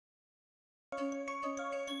In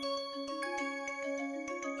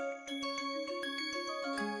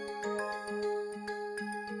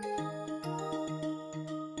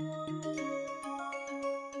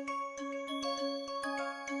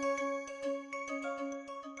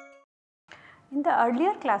the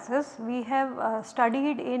earlier classes, we have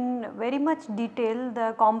studied in very much detail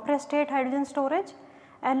the compressed state hydrogen storage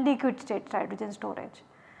and liquid state hydrogen storage,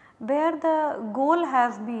 where the goal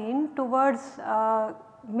has been towards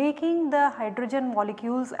making the hydrogen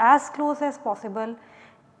molecules as close as possible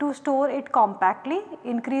to store it compactly,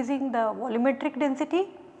 increasing the volumetric density,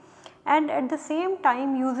 and at the same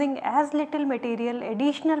time using as little material,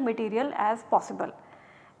 additional material as possible.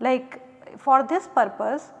 Like for this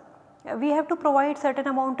purpose, we have to provide certain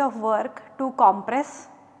amount of work to compress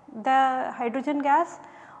the hydrogen gas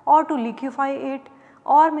or to liquefy it,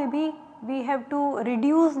 or maybe we have to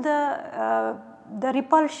reduce the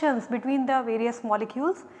repulsions between the various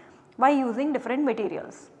molecules by using different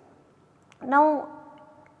materials. Now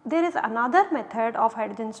there is another method of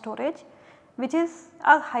hydrogen storage which is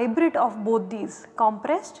a hybrid of both these,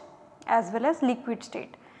 compressed as well as liquid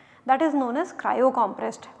state, that is known as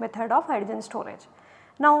cryo-compressed method of hydrogen storage.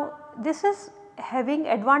 Now this is having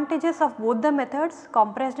advantages of both the methods,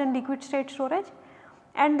 compressed and liquid state storage,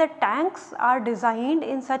 and the tanks are designed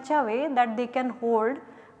in such a way that they can hold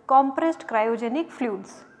compressed cryogenic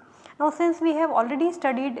fluids. Now since we have already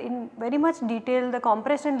studied in very much detail the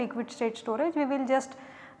compressed and liquid state storage, we will just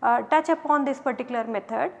touch upon this particular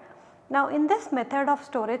method. Now in this method of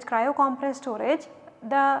storage, cryo-compressed storage,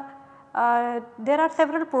 there are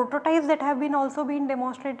several prototypes that have been also been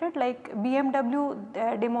demonstrated, like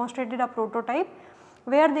BMW demonstrated a prototype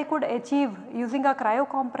where they could achieve using a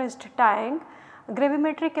cryo-compressed tank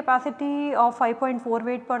gravimetric capacity of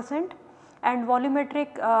 5.48% and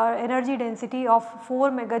volumetric energy density of 4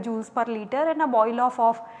 megajoules per liter and a boil off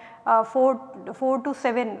of 4 to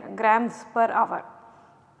 7 grams per hour.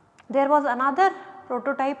 There was another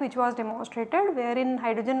prototype which was demonstrated wherein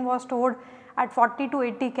hydrogen was stored at 40 to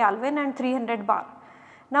 80 Kelvin and 300 bar.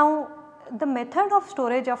 Now the method of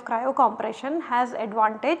storage of cryocompression has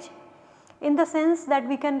advantage in the sense that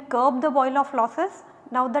we can curb the boil off losses.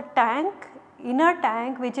 Now the tank, inner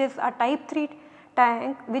tank, which is a type 3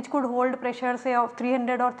 tank which could hold pressure say of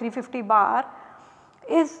 300 or 350 bar,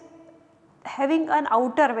 is having an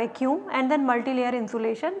outer vacuum and then multi-layer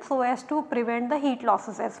insulation so as to prevent the heat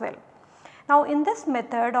losses as well. Now in this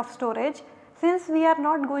method of storage, since we are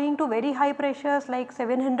not going to very high pressures like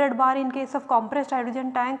 700 bar in case of compressed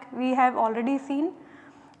hydrogen tank, we have already seen,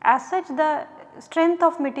 as such the strength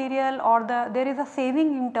of material or there is a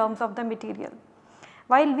saving in terms of the material.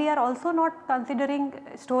 While we are also not considering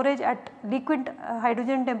storage at liquid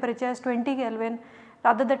hydrogen temperatures 20 Kelvin,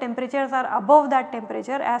 rather the temperatures are above that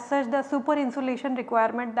temperature, as such the super insulation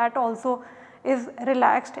requirement that also is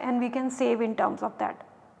relaxed and we can save in terms of that.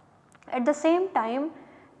 At the same time,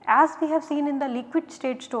 as we have seen in the liquid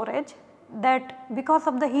state storage, that because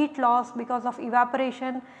of the heat loss, because of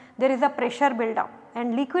evaporation, there is a pressure buildup,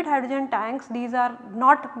 and liquid hydrogen tanks, these are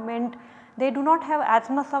not meant, they do not have as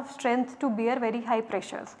much of strength to bear very high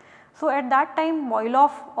pressures. So at that time boil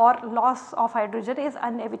off or loss of hydrogen is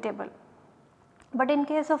inevitable. But in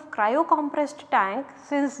case of cryo-compressed tank,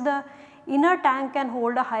 since the inner tank can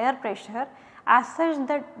hold a higher pressure, as such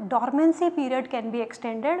the dormancy period can be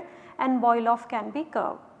extended and boil off can be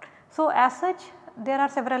curbed. So as such there are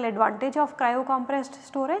several advantages of cryo-compressed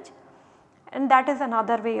storage, and that is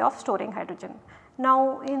another way of storing hydrogen.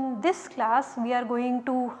 Now in this class we are going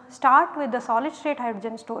to start with the solid state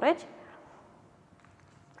hydrogen storage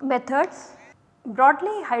methods.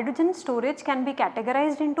 Broadly, hydrogen storage can be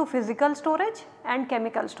categorized into physical storage and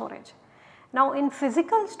chemical storage. Now in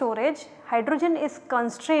physical storage, hydrogen is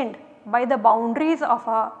constrained by the boundaries of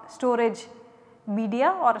a storage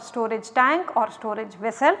media or storage tank or storage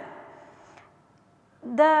vessel.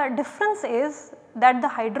 The difference is that the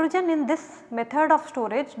hydrogen in this method of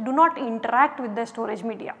storage do not interact with the storage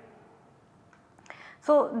media.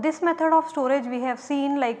 So this method of storage we have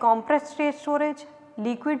seen like compressed state storage,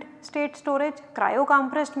 liquid state storage,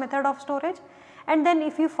 cryo-compressed method of storage, and then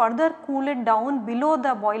if you further cool it down below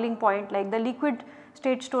the boiling point, like the liquid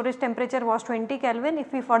state storage temperature was 20 Kelvin,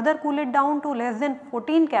 if we further cool it down to less than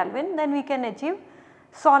 14 Kelvin, then we can achieve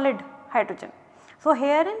solid hydrogen. So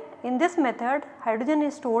herein in this method hydrogen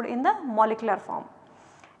is stored in the molecular form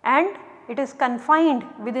and it is confined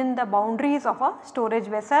within the boundaries of a storage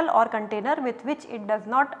vessel or container with which it does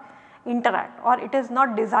not interact, or it is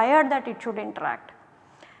not desired that it should interact.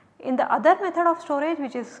 In the other method of storage,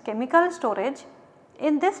 which is chemical storage,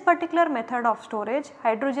 in this particular method of storage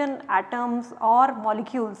hydrogen atoms or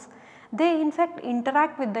molecules, they in fact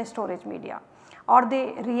interact with the storage media, or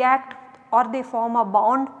they react, or they form a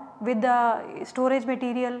bond with the storage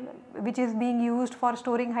material which is being used for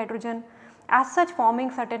storing hydrogen, as such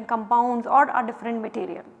forming certain compounds or a different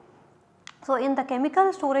material. So, in the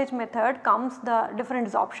chemical storage method comes the different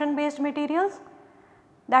adsorption based materials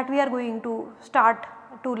that we are going to start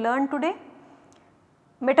to learn today.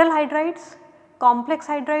 Metal hydrides, complex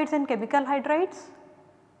hydrides and chemical hydrides,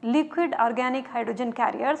 liquid organic hydrogen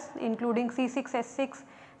carriers including C6H6,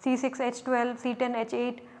 C6H12,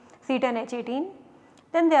 C10H8, C10H18.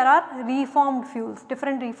 Then there are reformed fuels.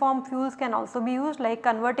 Different reformed fuels can also be used, like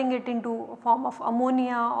converting it into a form of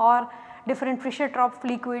ammonia or different Fischer Tropsch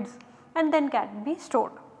liquids, and then can be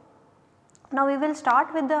stored. Now we will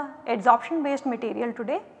start with the adsorption based material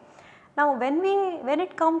today. Now when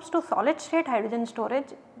it comes to solid state hydrogen storage,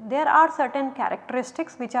 there are certain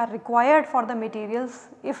characteristics which are required for the materials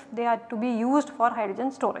if they are to be used for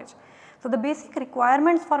hydrogen storage. So the basic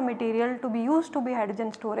requirements for material to be used to be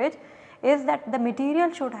hydrogen storage is that the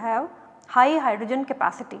material should have high hydrogen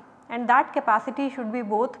capacity, and that capacity should be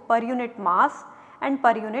both per unit mass and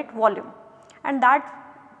per unit volume, and that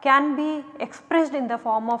can be expressed in the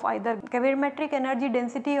form of either gravimetric energy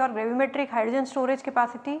density or gravimetric hydrogen storage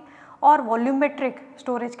capacity or volumetric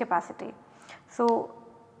storage capacity. So,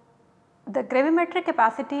 the gravimetric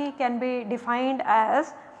capacity can be defined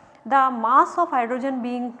as the mass of hydrogen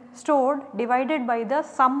being stored divided by the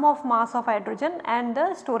sum of mass of hydrogen and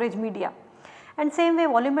the storage media. And same way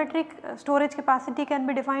volumetric storage capacity can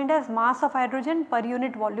be defined as mass of hydrogen per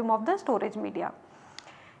unit volume of the storage media.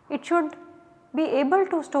 It should be able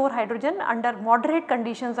to store hydrogen under moderate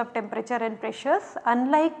conditions of temperature and pressures,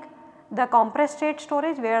 unlike the compressed state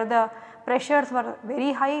storage where the pressures were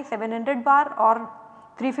very high, 700 bar or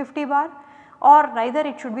 350 bar, or rather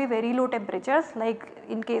it should be very low temperatures like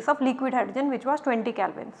in case of liquid hydrogen which was 20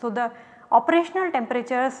 Kelvin. So, the operational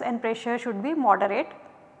temperatures and pressure should be moderate.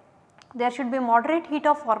 There should be moderate heat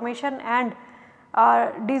of formation and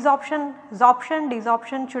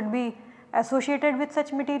desorption should be associated with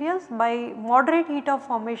such materials. By moderate heat of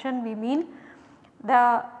formation we mean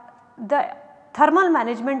the thermal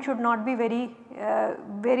management should not be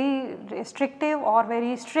very restrictive or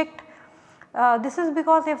very strict. This is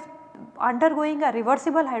because if undergoing a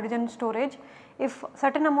reversible hydrogen storage, if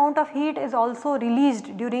certain amount of heat is also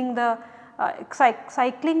released during the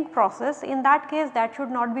cycling process, in that case that should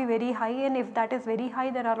not be very high, and if that is very high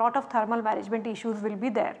there are a lot of thermal management issues will be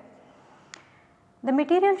there. The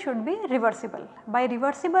material should be reversible. By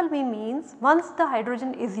reversible we means once the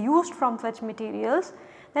hydrogen is used from such materials,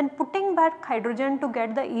 then putting back hydrogen to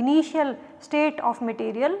get the initial state of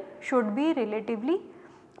material should be relatively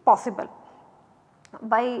possible.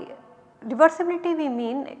 By reversibility we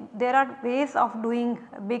mean there are ways of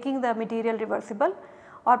making the material reversible,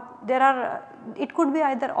 or it could be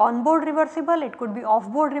either on-board reversible, it could be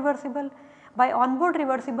off-board reversible. By on-board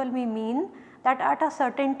reversible we mean that at a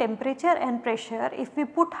certain temperature and pressure, if we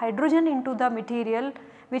put hydrogen into the material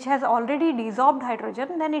which has already desorbed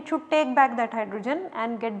hydrogen, then it should take back that hydrogen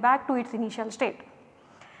and get back to its initial state.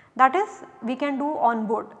 That is, we can do on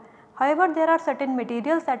board. However, there are certain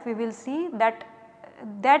materials that we will see that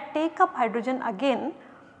take up hydrogen again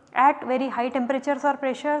at very high temperatures or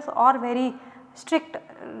pressures or very strict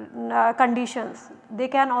conditions. They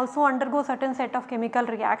can also undergo certain set of chemical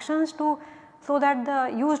reactions so that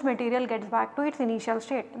the used material gets back to its initial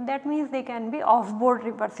state. That means they can be off-board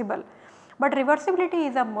reversible, but reversibility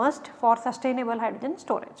is a must for sustainable hydrogen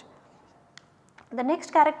storage. The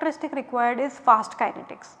next characteristic required is fast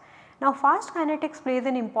kinetics. Now, fast kinetics plays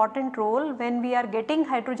an important role when we are getting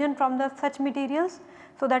hydrogen from such materials.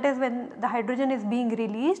 So, that is when the hydrogen is being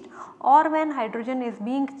released or when hydrogen is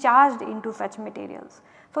being charged into such materials.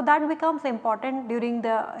 So, that becomes important during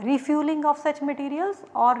the refueling of such materials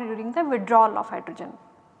or during the withdrawal of hydrogen.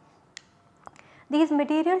 These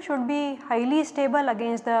materials should be highly stable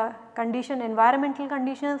against the environmental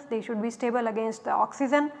conditions, they should be stable against the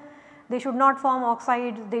oxygen, they should not form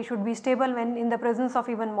oxides, they should be stable when in the presence of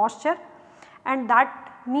even moisture, and that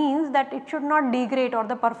means that it should not degrade, or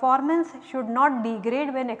the performance should not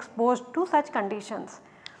degrade when exposed to such conditions.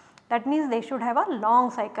 That means they should have a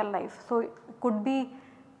long cycle life. So, it could be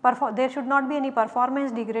there should not be any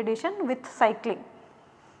performance degradation with cycling.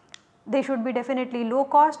 They should be definitely low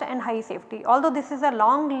cost and high safety. Although this is a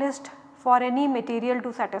long list for any material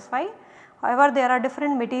to satisfy, however, there are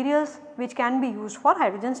different materials which can be used for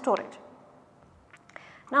hydrogen storage.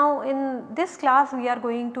 Now, in this class we are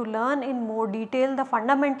going to learn in more detail the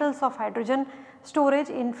fundamentals of hydrogen storage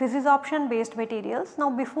in physisorption based materials. Now,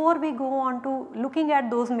 before we go on to looking at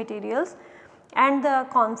those materials, and the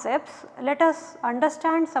concepts, let us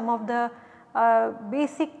understand some of the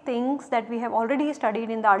basic things that we have already studied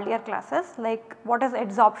in the earlier classes, like what is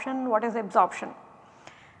adsorption, what is absorption.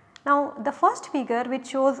 Now the first figure which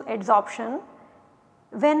shows adsorption,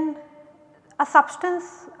 when a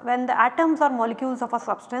substance, when the atoms or molecules of a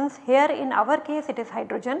substance, here in our case it is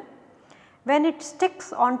hydrogen, when it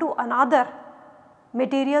sticks onto another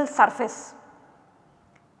material surface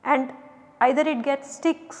and either it gets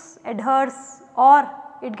sticks, adheres, or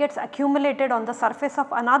it gets accumulated on the surface of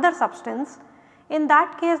another substance, in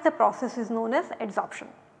that case the process is known as adsorption.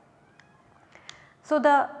 So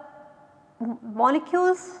the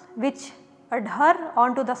molecules which adhere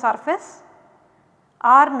onto the surface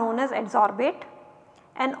are known as adsorbate,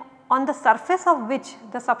 and on the surface of which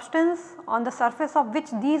the substance on the surface of which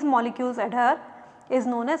these molecules adhere is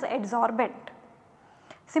known as adsorbent.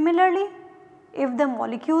 Similarly, if the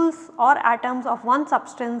molecules or atoms of one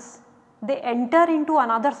substance, they enter into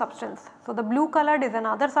another substance. So, the blue colored is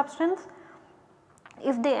another substance.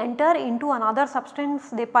 If they enter into another substance,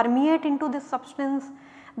 they permeate into this substance,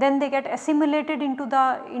 then they get assimilated into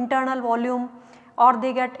the internal volume, or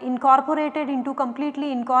they get incorporated into,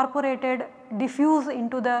 completely incorporated, diffuse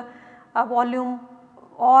into the volume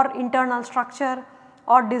or internal structure,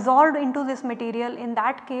 or dissolved into this material. In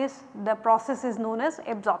that case the process is known as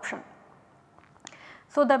absorption.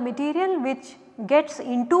 So, the material which gets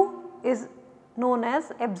into is known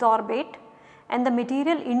as absorbate, and the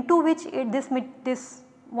material into which this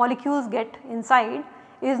molecules get inside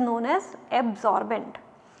is known as absorbent.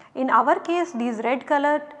 In our case, these red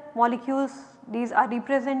colored molecules, these are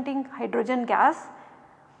representing hydrogen gas.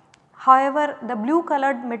 However, the blue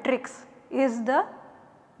colored matrix is the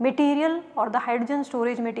material or the hydrogen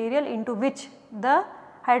storage material into which the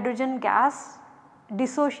hydrogen gas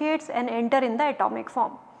dissociates and enter in the atomic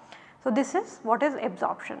form. So, this is what is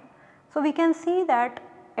absorption. So, we can see that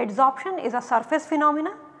adsorption is a surface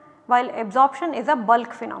phenomena while absorption is a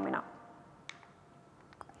bulk phenomena.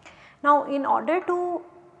 Now, in order to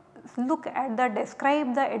look at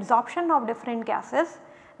describe the adsorption of different gases,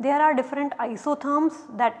 there are different isotherms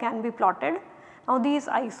that can be plotted. Now, these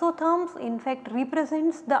isotherms in fact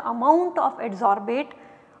represents the amount of adsorbate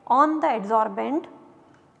on the adsorbent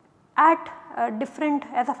at different,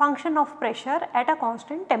 as a function of pressure at a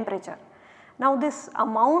constant temperature. Now, this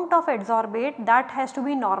amount of adsorbate, that has to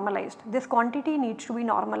be normalized, this quantity needs to be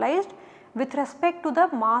normalized with respect to the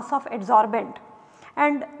mass of adsorbent,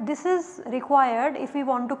 and this is required if we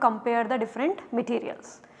want to compare the different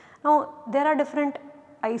materials. Now, there are different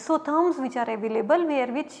isotherms which are available,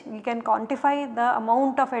 which we can quantify the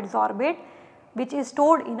amount of adsorbate which is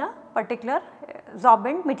stored in a particular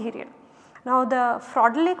sorbent material. Now, the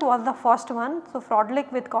Frodelic was the first one. So,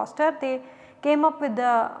 Frodelic with Koster, they came up with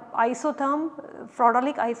the isotherm,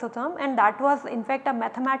 Frodelic isotherm, and that was in fact a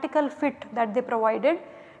mathematical fit that they provided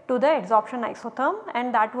to the adsorption isotherm,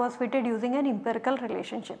 and that was fitted using an empirical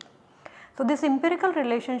relationship. So, this empirical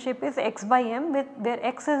relationship is x by m, where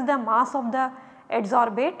x is the mass of the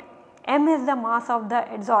adsorbate, m is the mass of the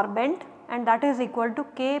adsorbent, and that is equal to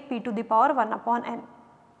k p to the power 1 upon n,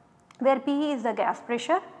 where p is the gas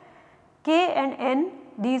pressure, k and n,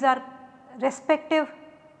 these are respective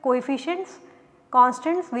coefficients,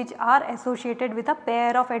 constants which are associated with a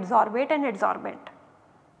pair of adsorbate and adsorbent.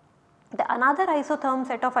 The another isotherm,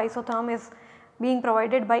 set of isotherm is being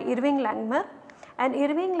provided by Irving Langmuir, and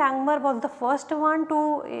Irving Langmuir was the first one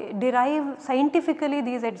to derive scientifically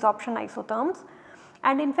these adsorption isotherms,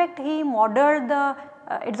 and in fact he modeled the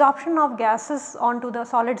adsorption of gases onto the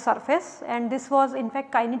solid surface, and this was in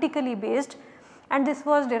fact kinetically based, and this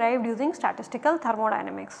was derived using statistical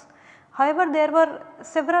thermodynamics. However, there were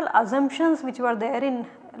several assumptions which were there in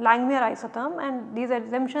Langmuir isotherm, and these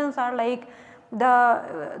assumptions are like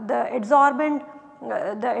the adsorbent,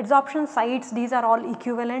 the adsorption sites, these are all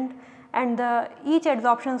equivalent, and each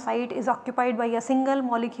adsorption site is occupied by a single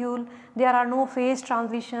molecule, there are no phase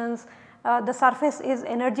transitions, the surface is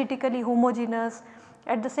energetically homogeneous.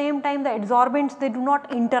 At the same time, the adsorbents, they do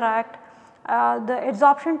not interact, the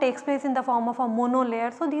adsorption takes place in the form of a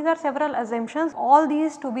monolayer. So, these are several assumptions, all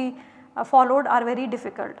these to be followed are very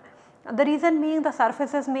difficult. The reason being the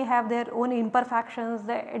surfaces may have their own imperfections,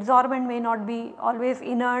 the adsorbent may not be always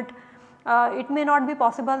inert, it may not be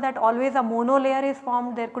possible that always a monolayer is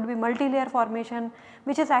formed, there could be multi-layer formation,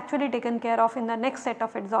 which is actually taken care of in the next set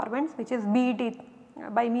of adsorbents, which is BET,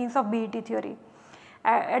 by means of BET theory.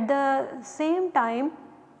 At the same time,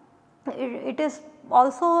 it is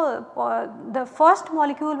also the first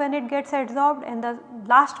molecule when it gets adsorbed and the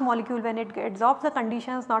last molecule when it gets adsorbed, the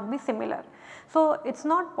conditions not be similar. So, it is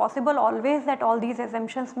not possible always that all these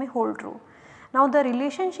assumptions may hold true. Now the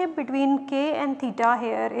relationship between K and theta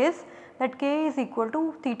here is that K is equal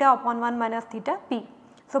to theta upon 1 minus theta P.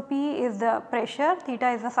 So P is the pressure,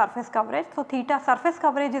 theta is the surface coverage. So theta surface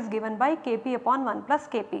coverage is given by Kp upon 1 plus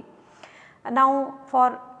Kp. Now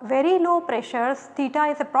for very low pressures theta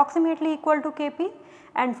is approximately equal to Kp,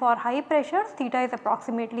 and for high pressures theta is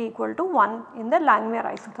approximately equal to 1 in the Langmuir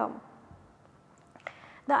isotherm.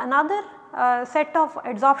 The another set of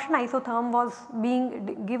adsorption isotherm was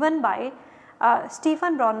being given by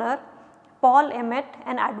Stephen Bronner, Paul Emmett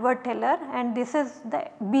and Edward Teller, and this is the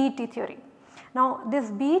BET theory. Now this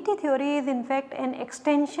BET theory is in fact an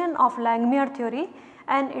extension of Langmuir theory,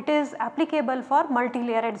 and it is applicable for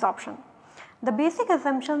multilayer adsorption. The basic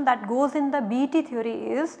assumption that goes in the BET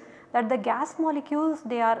theory is that the gas molecules,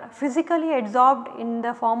 they are physically adsorbed in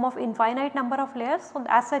the form of infinite number of layers. So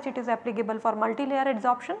as such it is applicable for multilayer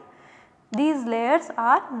adsorption. These layers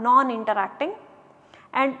are non-interacting,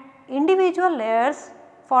 and individual layers,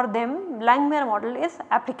 for them Langmuir model is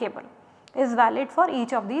applicable, is valid for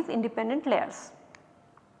each of these independent layers.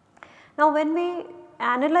 Now when we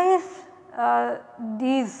analyze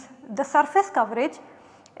the surface coverage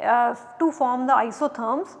to form the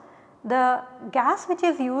isotherms, the gas which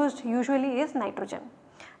is used usually is nitrogen.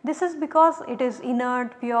 This is because it is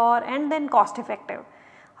inert, pure and then cost effective.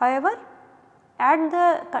 However, at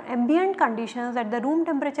the ambient conditions, at the room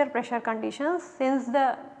temperature pressure conditions, since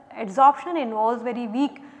the adsorption involves very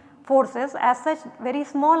weak forces, as such very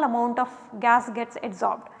small amount of gas gets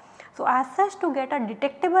adsorbed. So as such, to get a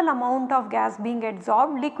detectable amount of gas being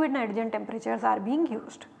adsorbed, liquid nitrogen temperatures are being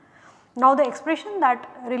used. Now the expression that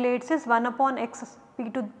relates is 1 upon x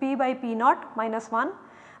P by P naught minus 1,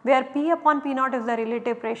 where P upon P naught is the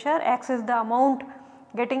relative pressure, x is the amount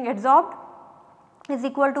getting adsorbed, is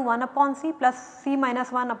equal to 1 upon C plus C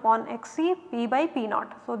minus 1 upon xc P by P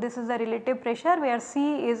naught. So this is the relative pressure, where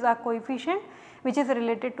C is a coefficient which is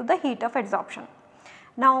related to the heat of adsorption.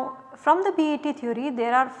 Now from the BET theory,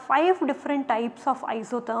 there are 5 different types of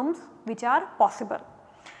isotherms which are possible.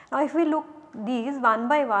 Now if we look these one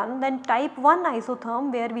by one, then type 1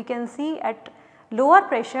 isotherm, where we can see at lower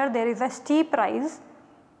pressure there is a steep rise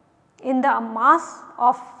in the mass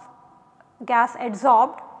of gas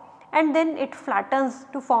adsorbed, and then it flattens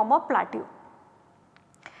to form a plateau.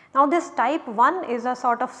 Now this type 1 is a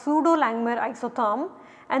sort of pseudo Langmuir isotherm,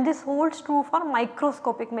 and this holds true for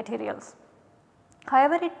microscopic materials.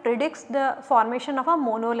 However, it predicts the formation of a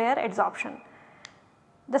monolayer adsorption.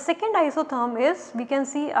 The second isotherm is, we can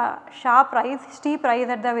see a sharp rise, steep rise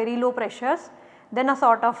at the very low pressures, then a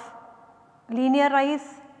sort of linear rise,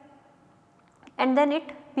 and then it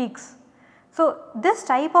peaks. So this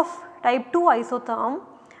type 2 isotherm,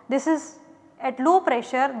 this is at low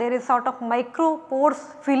pressure, there is sort of micro pores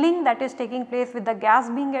filling that is taking place with the gas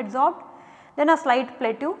being adsorbed, then a slight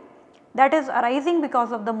plateau that is arising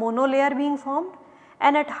because of the monolayer being formed,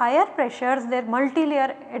 and at higher pressures there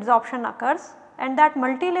multilayer adsorption occurs, and that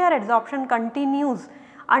multilayer adsorption continues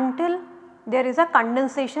until there is a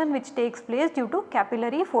condensation which takes place due to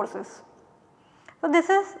capillary forces. So this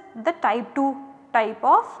is the type 2 type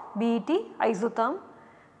of BET isotherm.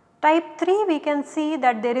 Type 3, we can see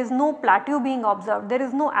that there is no plateau being observed, there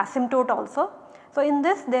is no asymptote also. So in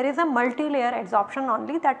this there is a multilayer adsorption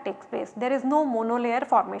only that takes place, there is no monolayer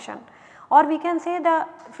formation, or we can say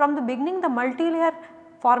from the beginning the multilayer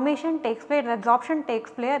formation takes place, adsorption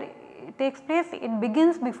takes place, it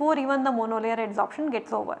begins before even the monolayer adsorption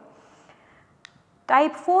gets over.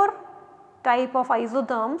 Type 4 type of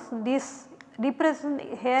isotherms, this represent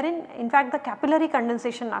herein in fact the capillary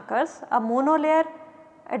condensation occurs, a monolayer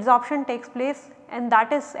adsorption takes place, and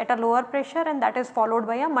that is at a lower pressure, and that is followed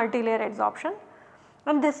by a multilayer adsorption,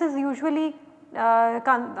 and this is usually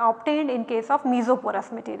obtained in case of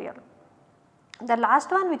mesoporous material. The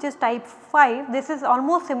last one, which is type 5, this is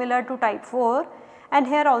almost similar to type 4, and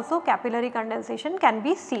here also capillary condensation can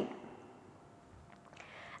be seen.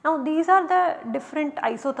 Now these are the different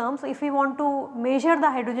isotherms. If we want to measure the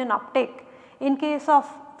hydrogen uptake in case of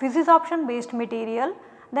physisorption based material,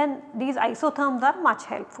 then these isotherms are much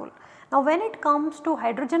helpful. Now when it comes to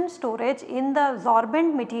hydrogen storage in the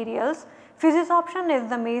sorbent materials, physisorption is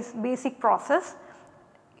the basic process.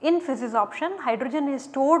 In physisorption, hydrogen is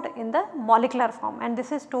stored in the molecular form, and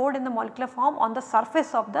this is stored in the molecular form on the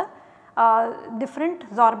surface of the different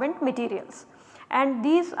sorbent materials, and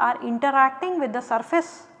these are interacting with the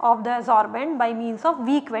surface of the sorbent by means of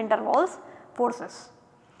weak van der Waals forces.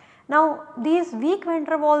 Now these weak van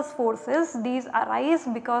der Waals forces, these arise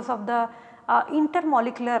because of the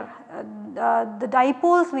intermolecular the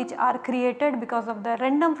dipoles which are created because of the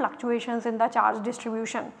random fluctuations in the charge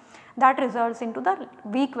distribution that results into the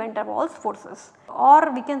weak van der Waals forces,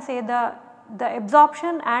 or we can say the the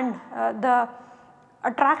absorption and the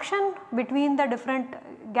attraction between the different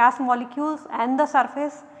gas molecules and the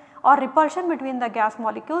surface, or repulsion between the gas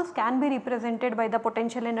molecules, can be represented by the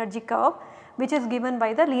potential energy curve, which is given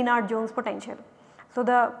by the Lennard-Jones potential. So,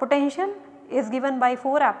 the potential is given by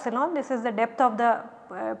 4 epsilon, this is the depth of the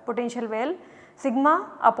potential well,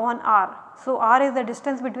 sigma upon r. So, r is the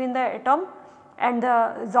distance between the atom and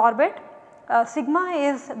the sorbate, sigma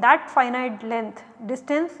is that finite length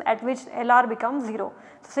distance at which Lr becomes 0.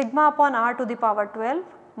 So, sigma upon r to the power 12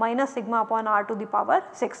 minus sigma upon r to the power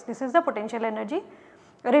 6, this is the potential energy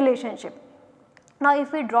relationship. Now,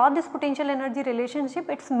 if we draw this potential energy relationship,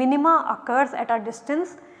 its minima occurs at a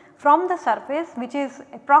distance from the surface which is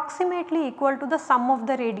approximately equal to the sum of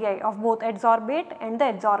the radii of both adsorbate and the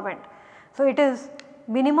adsorbent. So, it is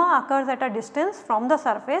minima occurs at a distance from the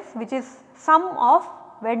surface which is sum of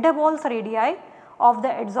van der Waals radii of the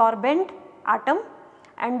adsorbent atom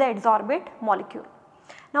and the adsorbate molecule.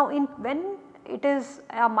 Now, when it is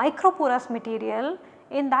a microporous material,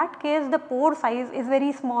 in that case the pore size is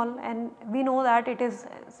very small and we know that it is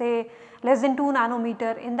say less than 2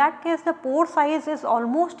 nanometer. In that case the pore size is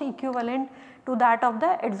almost equivalent to that of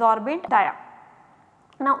the adsorbent dia.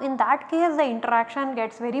 Now, in that case the interaction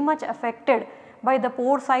gets very much affected by the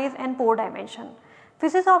pore size and pore dimension.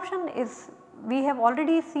 Physisorption is, we have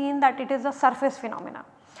already seen that it is a surface phenomena.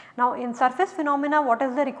 Now, in surface phenomena what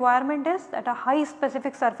is the requirement is that a high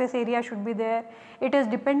specific surface area should be there. It is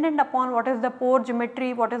dependent upon what is the pore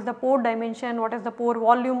geometry, what is the pore dimension, what is the pore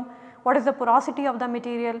volume, what is the porosity of the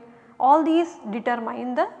material. All these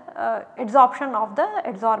determine the adsorption of the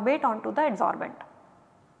adsorbate onto the adsorbent.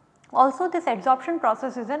 Also, this adsorption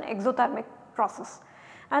process is an exothermic process,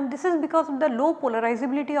 and this is because of the low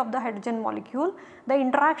polarizability of the hydrogen molecule. The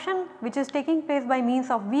interaction which is taking place by means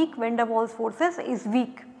of weak van der Waals forces is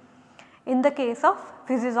weak in the case of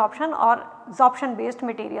physisorption or sorption based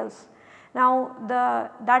materials. Now,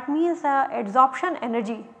 that means adsorption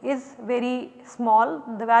energy is very small.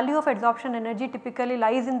 The value of adsorption energy typically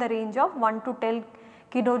lies in the range of 1 to 10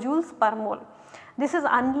 kilojoules per mole. This is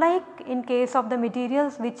unlike in case of the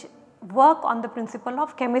materials which work on the principle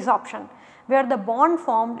of chemisorption, where the bond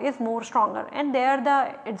formed is more stronger, and there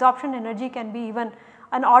the adsorption energy can be even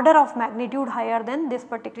an order of magnitude higher than this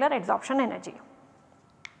particular adsorption energy.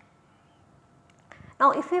 Now,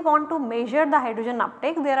 if we want to measure the hydrogen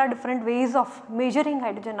uptake, there are different ways of measuring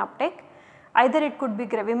hydrogen uptake. Either it could be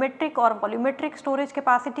gravimetric or volumetric storage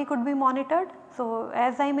capacity could be monitored. So,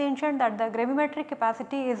 as I mentioned that the gravimetric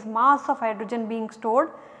capacity is mass of hydrogen being stored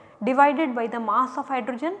divided by the mass of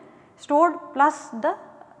hydrogen stored plus the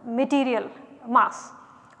material mass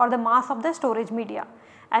or the mass of the storage media,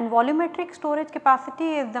 and volumetric storage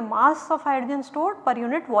capacity is the mass of hydrogen stored per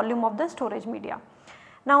unit volume of the storage media.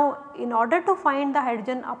 Now, in order to find the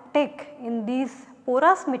hydrogen uptake in these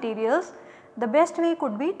porous materials, the best way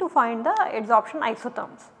could be to find the adsorption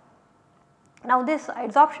isotherms. Now, this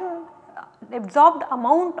absorbed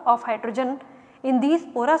amount of hydrogen in these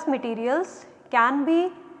porous materials can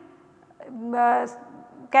be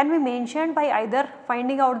mentioned by either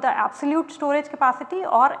finding out the absolute storage capacity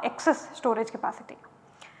or excess storage capacity.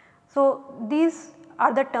 So, these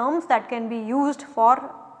are the terms that can be used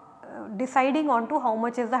for deciding on to how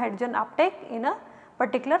much is the hydrogen uptake in a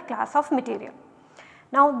particular class of material.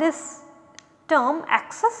 Now, this term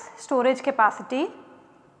excess storage capacity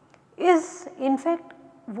is in fact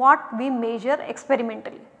what we measure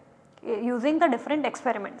experimentally using the different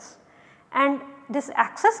experiments, and this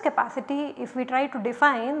excess capacity if we try to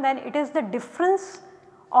define, then it is the difference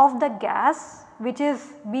of the gas which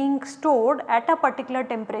is being stored at a particular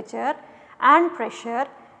temperature and pressure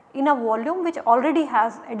in a volume which already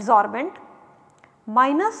has adsorbent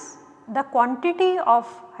minus the quantity of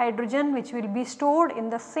hydrogen which will be stored in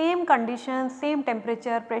the same conditions, same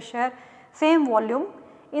temperature, pressure, same volume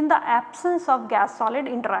in the absence of gas solid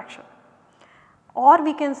interaction. Or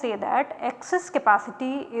we can say that excess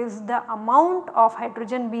capacity is the amount of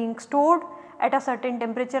hydrogen being stored at a certain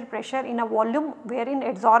temperature, pressure in a volume wherein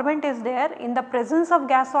adsorbent is there in the presence of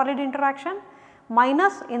gas solid interaction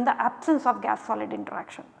minus in the absence of gas solid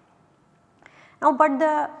interaction. Now, but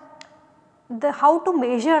the how to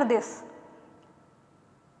measure this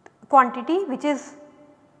quantity which is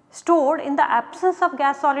stored in the absence of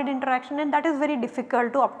gas solid interaction, and that is very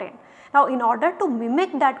difficult to obtain. Now, in order to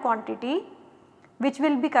mimic that quantity which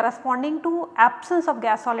will be corresponding to absence of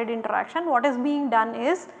gas solid interaction, what is being done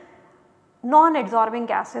is non-adsorbing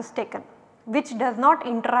gas is taken which does not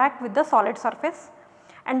interact with the solid surface,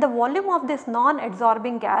 and the volume of this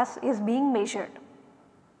non-adsorbing gas is being measured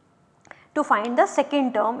to find the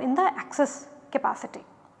second term in the excess capacity.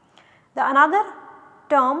 The another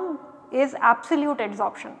term is absolute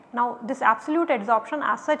adsorption. Now this absolute adsorption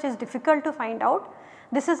as such is difficult to find out.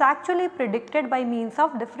 This is actually predicted by means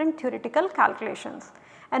of different theoretical calculations,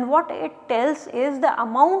 and what it tells is the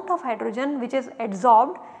amount of hydrogen which is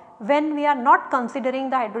adsorbed when we are not considering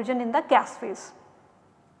the hydrogen in the gas phase.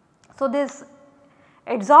 So this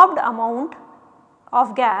adsorbed amount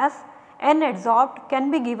of gas N adsorbed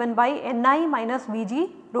can be given by Ni minus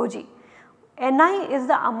Vg rho g. Ni is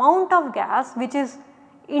the amount of gas which is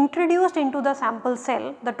introduced into the sample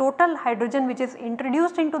cell, the total hydrogen which is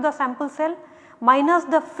introduced into the sample cell minus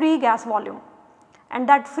the free gas volume, and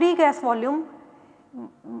that free gas volume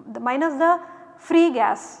minus the free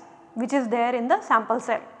gas which is there in the sample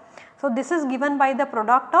cell. So this is given by the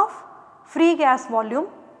product of free gas volume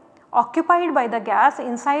occupied by the gas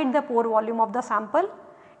inside the pore volume of the sample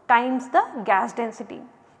times the gas density.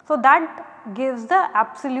 So that gives the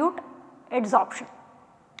absolute adsorption.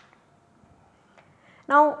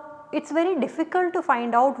 Now it is very difficult to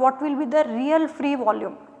find out what will be the real free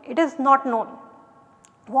volume, it is not known.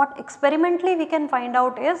 What experimentally we can find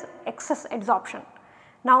out is excess adsorption.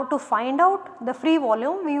 Now to find out the free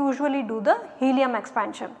volume we usually do the helium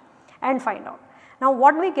expansion and find out. Now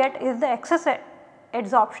what we get is the excess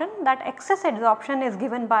adsorption. That excess adsorption is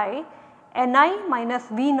given by Ni minus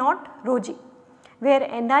V naught rho g, where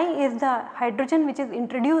Ni is the hydrogen which is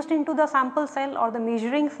introduced into the sample cell or the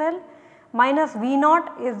measuring cell, minus V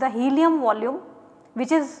naught is the helium volume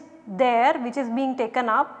which is there, which is being taken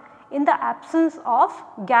up in the absence of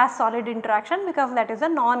gas solid interaction, because that is a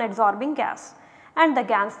non-adsorbing gas, and the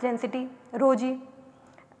gas density rho g.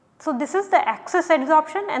 So this is the excess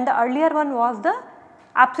adsorption, and the earlier one was the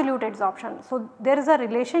absolute adsorption. So there is a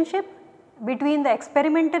relationship between the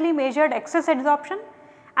experimentally measured excess adsorption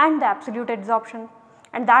and the absolute adsorption,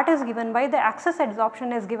 and that is given by the excess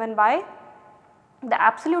adsorption is given by the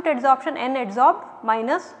absolute adsorption N adsorbed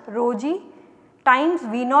minus rho g times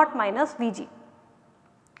V naught minus Vg,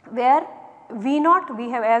 where V naught we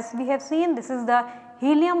have, as we have seen, this is the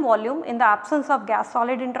helium volume in the absence of gas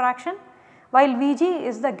solid interaction, while Vg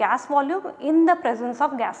is the gas volume in the presence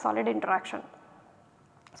of gas solid interaction.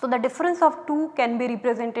 So the difference of two can be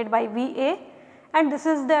represented by Va, and this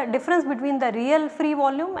is the difference between the real free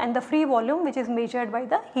volume and the free volume which is measured by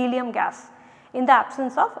the helium gas in the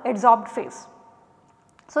absence of adsorbed phase.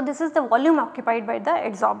 So this is the volume occupied by the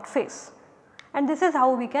adsorbed phase, and this is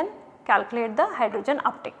how we can calculate the hydrogen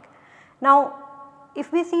uptake. Now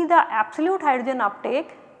if we see the absolute hydrogen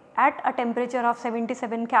uptake at a temperature of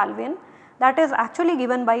 77 Kelvin, that is actually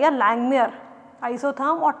given by a Langmuir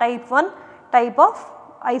isotherm or type 1 type of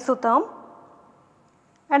isotherm,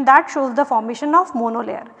 and that shows the formation of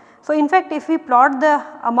monolayer. So in fact if we plot the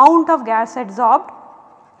amount of gas adsorbed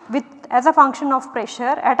with as a function of pressure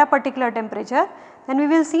at a particular temperature, then we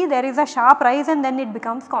will see there is a sharp rise and then it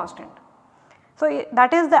becomes constant. So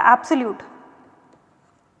that is the absolute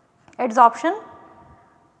adsorption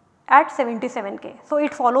at 77 K. So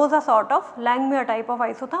it follows a sort of Langmuir type of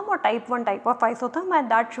isotherm or type 1 type of isotherm, and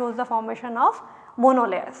that shows the formation of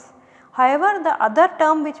monolayers. However, the other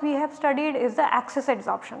term which we have studied is the excess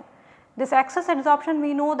adsorption. This excess adsorption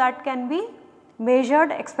we know that can be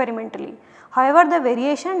measured experimentally. However, the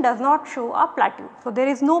variation does not show a plateau. So there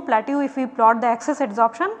is no plateau if we plot the excess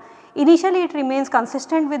adsorption. Initially it remains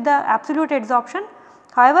consistent with the absolute adsorption,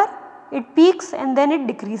 however it peaks and then it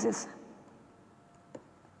decreases.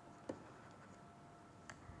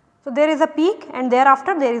 So there is a peak and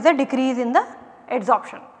thereafter there is a decrease in the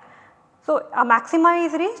adsorption. So a maxima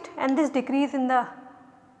is reached and this decrease in the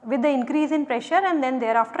with the increase in pressure, and then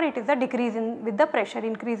thereafter it is a decrease in with the pressure,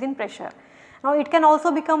 increase in pressure. Now it can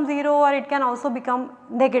also become 0 or it can also become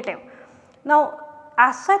negative. Now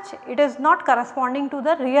as such it is not corresponding to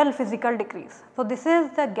the real physical decrease. So this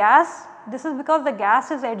is the gas, this is because the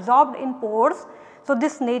gas is adsorbed in pores. So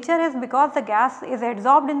this nature is because the gas is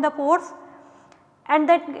adsorbed in the pores and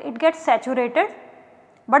that it gets saturated,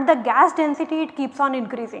 but the gas density it keeps on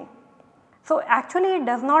increasing. So actually it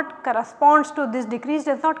does not correspond to this decrease,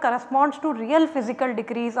 does not correspond to real physical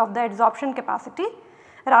decrease of the adsorption capacity,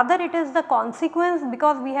 rather it is the consequence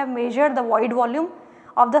because we have measured the void volume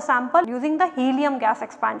of the sample using the helium gas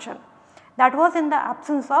expansion that was in the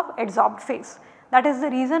absence of adsorbed phase. That is the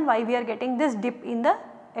reason why we are getting this dip in the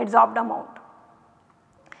adsorbed amount.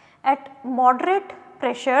 At moderate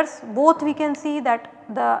pressures both we can see that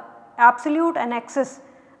the absolute and excess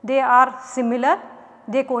they are similar,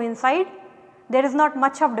 they coincide, there is not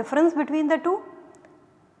much of difference between the two,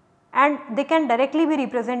 and they can directly be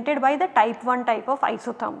represented by the type 1 type of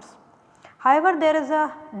isotherms. However, there is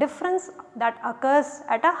a difference that occurs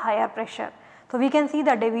at a higher pressure. So we can see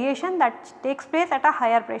the deviation that takes place at a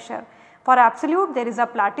higher pressure. For absolute there is a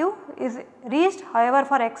plateau is reached, however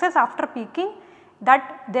for excess after peaking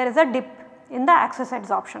that there is a dip in the excess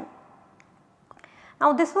adsorption.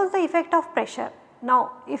 Now this was the effect of pressure.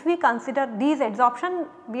 Now if we consider these adsorption,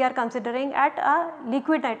 we are considering at a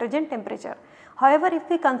liquid nitrogen temperature. However, if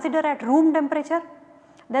we consider at room temperature,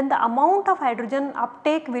 then the amount of hydrogen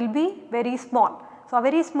uptake will be very small. So a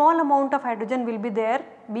very small amount of hydrogen will be there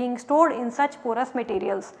being stored in such porous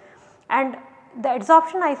materials, and the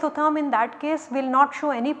adsorption isotherm in that case will not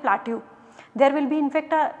show any plateau. There will be in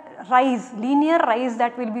fact a rise, linear rise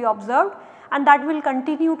that will be observed, and that will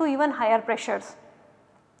continue to even higher pressures.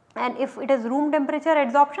 And if it is room temperature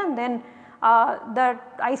adsorption, then the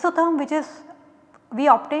isotherm which is we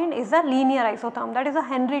obtained is a linear isotherm, that is a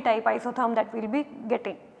Henry type isotherm that we will be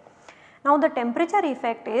getting. Now the temperature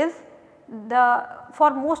effect is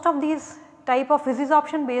for most of these type of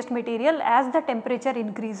physisorption based material, as the temperature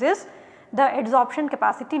increases the adsorption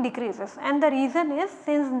capacity decreases, and the reason is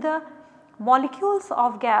since the molecules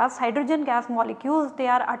of gas, hydrogen gas molecules, they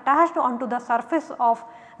are attached onto the surface of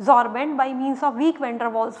sorbent by means of weak van der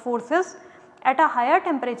Waals forces. At a higher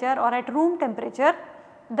temperature or at room temperature,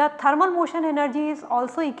 the thermal motion energy is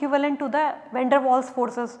also equivalent to the van der Waals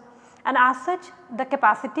forces, and as such the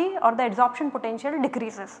capacity or the adsorption potential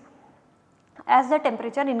decreases as the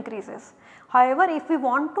temperature increases. However, if we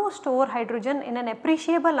want to store hydrogen in an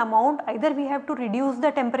appreciable amount, either we have to reduce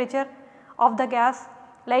the temperature of the gas,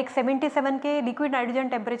 like 77 K liquid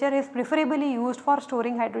nitrogen temperature is preferably used for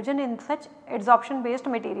storing hydrogen in such adsorption based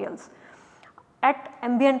materials at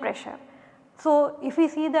ambient pressure. So if we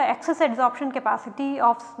see the excess adsorption capacity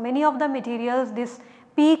of many of the materials, this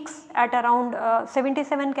peaks at around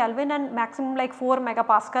 77 Kelvin and maximum like 4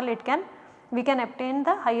 megapascal we can obtain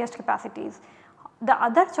the highest capacities. The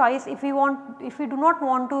other choice, if we do not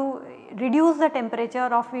want to reduce the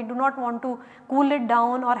temperature, or if we do not want to cool it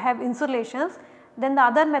down or have insulations, then the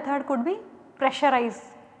other method could be pressurize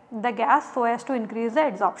the gas so as to increase the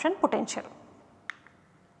adsorption potential.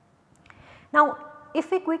 Now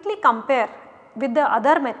if we quickly compare with the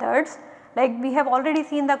other methods, like we have already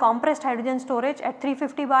seen the compressed hydrogen storage at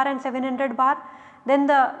 350 bar and 700 bar, then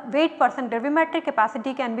the weight percent gravimetric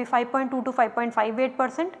capacity can be 5.2 to 5.5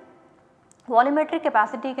 weight%. Volumetric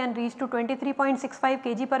capacity can reach to 23.65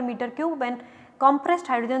 kg per meter cube when compressed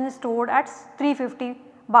hydrogen is stored at 350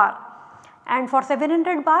 bar, and for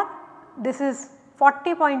 700 bar this is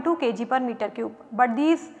 40.2 kg per meter cube, but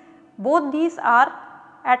both these are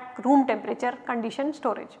at room temperature condition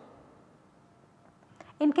storage.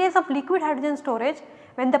 In case of liquid hydrogen storage,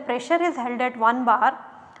 when the pressure is held at 1 bar,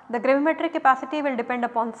 the gravimetric capacity will depend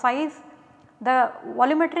upon size. The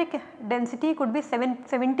volumetric density could be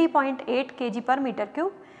 70.8 kg per meter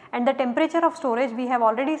cube, and the temperature of storage we have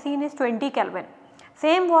already seen is 20 Kelvin.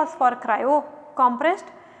 Same was for cryo compressed,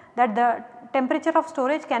 that the temperature of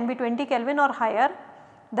storage can be 20 Kelvin or higher.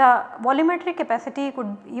 The volumetric capacity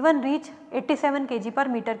could even reach 87 kg per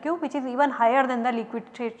meter cube, which is even higher than the liquid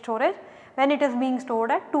state storage when it is being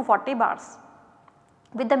stored at 240 bars.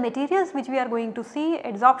 With the materials which we are going to see,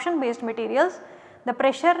 adsorption based materials, the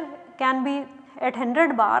pressure can be at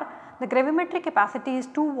 100 bar, the gravimetric capacity is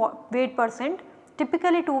 2 weight%,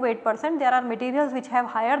 typically 2 weight%. There are materials which have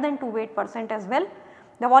higher than 2 weight% as well.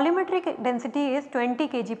 The volumetric density is 20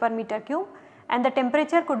 kg per meter cube, and the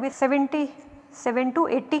temperature could be 77 to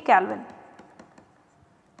 80 Kelvin.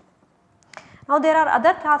 Now there are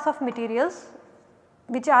other class of materials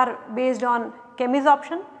which are based on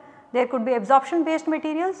chemisorption. There could be absorption based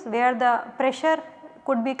materials where the pressure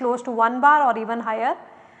could be close to 1 bar or even higher.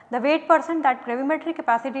 The weight%, that gravimetric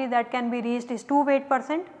capacity that can be reached is 2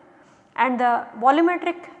 weight%, and the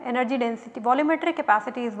volumetric energy density, volumetric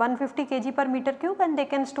capacity is 150 kg per meter cube, and they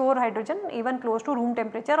can store hydrogen even close to room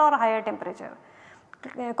temperature or higher temperature.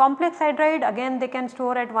 Complex hydride, again they can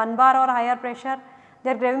store at 1 bar or higher pressure.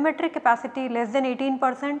 Their gravimetric capacity less than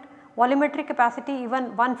 18%, volumetric capacity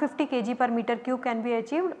even 150 kg per meter cube can be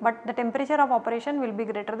achieved, but the temperature of operation will be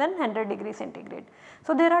greater than 100 degrees centigrade.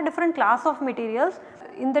 So there are different class of materials.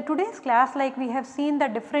 In the today's class, like we have seen the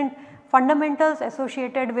different fundamentals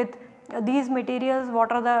associated with these materials,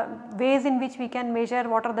 what are the ways in which we can measure,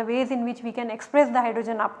 what are the ways in which we can express the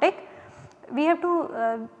hydrogen uptake. We have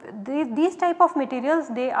to, these type of materials,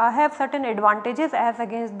 they have certain advantages as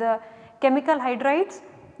against the chemical hydrides,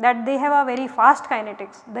 that they have a very fast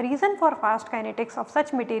kinetics. The reason for fast kinetics of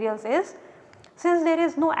such materials is, since there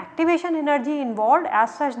is no activation energy involved,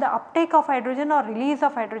 as such the uptake of hydrogen or release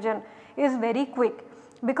of hydrogen is very quick,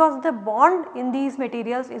 because the bond in these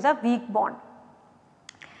materials is a weak bond.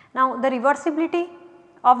 Now the reversibility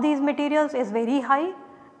of these materials is very high.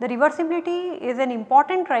 The reversibility is an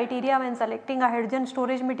important criteria when selecting a hydrogen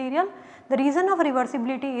storage material. The reason of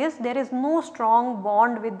reversibility is there is no strong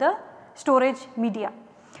bond with the storage media.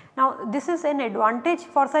 Now this is an advantage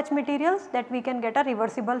for such materials that we can get a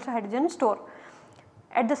reversible hydrogen store.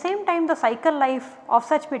 At the same time, the cycle life of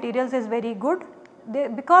such materials is very good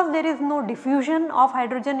because there is no diffusion of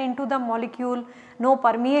hydrogen into the molecule, no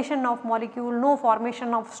permeation of molecule, no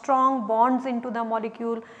formation of strong bonds into the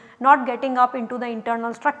molecule, not getting up into the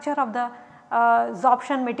internal structure of the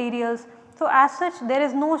adsorption materials. So as such there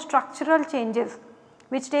is no structural changes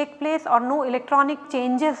which take place or no electronic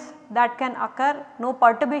changes that can occur, no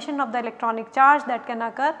perturbation of the electronic charge that can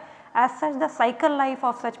occur. As such the cycle life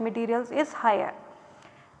of such materials is higher.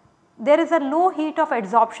 There is a low heat of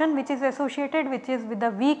adsorption which is associated with the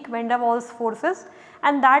weak van der Waals forces,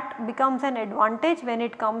 and that becomes an advantage when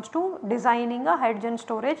it comes to designing a hydrogen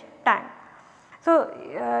storage tank. So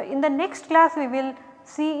in the next class we will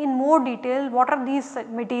see in more detail what are these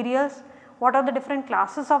materials, what are the different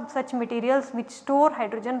classes of such materials which store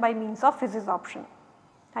hydrogen by means of adsorption.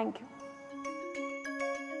 Thank you.